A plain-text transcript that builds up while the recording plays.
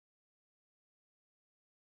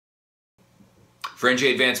For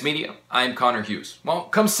NJ Advanced Media, I'm Connor Hughes. Well,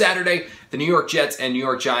 come Saturday, the New York Jets and New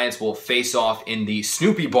York Giants will face off in the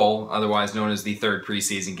Snoopy Bowl, otherwise known as the third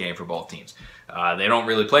preseason game for both teams. They don't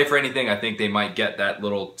really play for anything. I think they might get that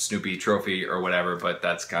little Snoopy trophy or whatever, but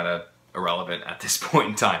that's kind of irrelevant at this point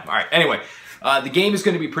in time. All right, anyway, the game is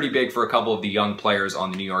going to be pretty big for a couple of the young players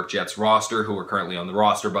on the New York Jets roster who are currently on the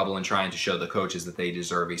roster bubble and trying to show the coaches that they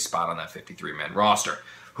deserve a spot on that 53-man roster.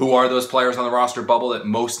 Who are those players on the roster bubble that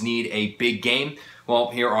most need a big game?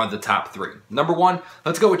 Well, here are the top three. Number one,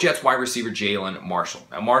 let's go with Jets wide receiver Jalin Marshall.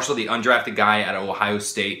 Now, Marshall, the undrafted guy out of Ohio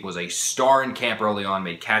State, was a star in camp early on,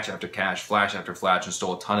 made catch after catch, flash after flash, and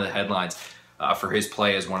stole a ton of the headlines for his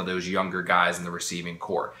play as one of those younger guys in the receiving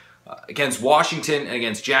corps. Against Washington and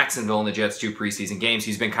against Jacksonville in the Jets' 2 preseason games,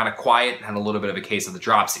 he's been kind of quiet, had a little bit of a case of the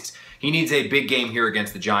dropsies. He needs a big game here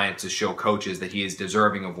against the Giants to show coaches that he is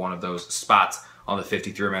deserving of one of those spots on the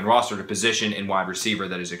 53-man roster to position in wide receiver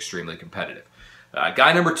that is extremely competitive.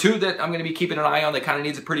 Guy number two that I'm going to be keeping an eye on that kind of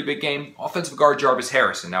needs a pretty big game, offensive guard Jarvis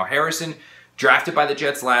Harrison. Now, Harrison, drafted by the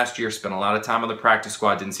Jets last year, spent a lot of time on the practice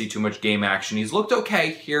squad, didn't see too much game action. He's looked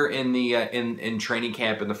okay here in the in training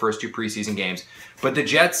camp in the first 2 preseason games, but the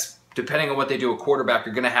Jets, depending on what they do at quarterback,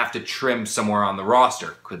 are going to have to trim somewhere on the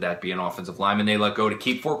roster. Could that be an offensive lineman they let go to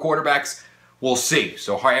keep 4 quarterbacks? We'll see.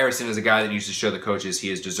 So Harrison is a guy that needs to show the coaches he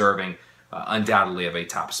is deserving undoubtedly of a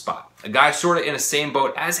top spot. A guy sort of in the same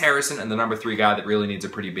boat as Harrison, and the number 3 guy that really needs a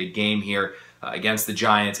pretty big game here against the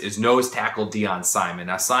Giants is nose tackle Deon Simon.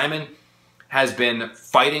 Now, Simon has been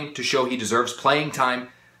fighting to show he deserves playing time,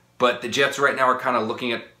 but the Jets right now are kind of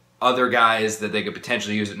looking at other guys that they could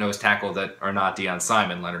potentially use at nose tackle that are not Deon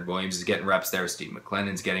Simon. Leonard Williams is getting reps there. Steve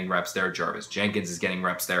McClendon's getting reps there. Jarvis Jenkins is getting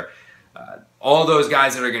reps there. All those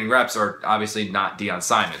guys that are getting reps are obviously not Deon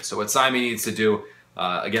Simon. So what Simon needs to do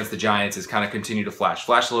against the Giants is kind of continue to flash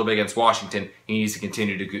a little bit against Washington. He needs to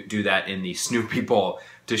continue to do that in the Snoopy Bowl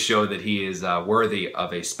to show that he is worthy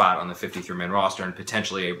of a spot on the 53-man roster and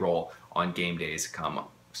potentially a role on game days come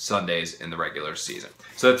Sundays in the regular season.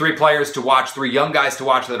 So the 3 players to watch, 3 young guys to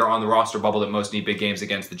watch that are on the roster bubble that most need big games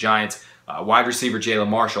against the Giants. Wide receiver Jalin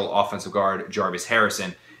Marshall, offensive guard Jarvis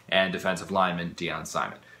Harrison, and defensive lineman Deon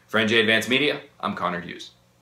Simon. For NJ Advanced Media, I'm Connor Hughes.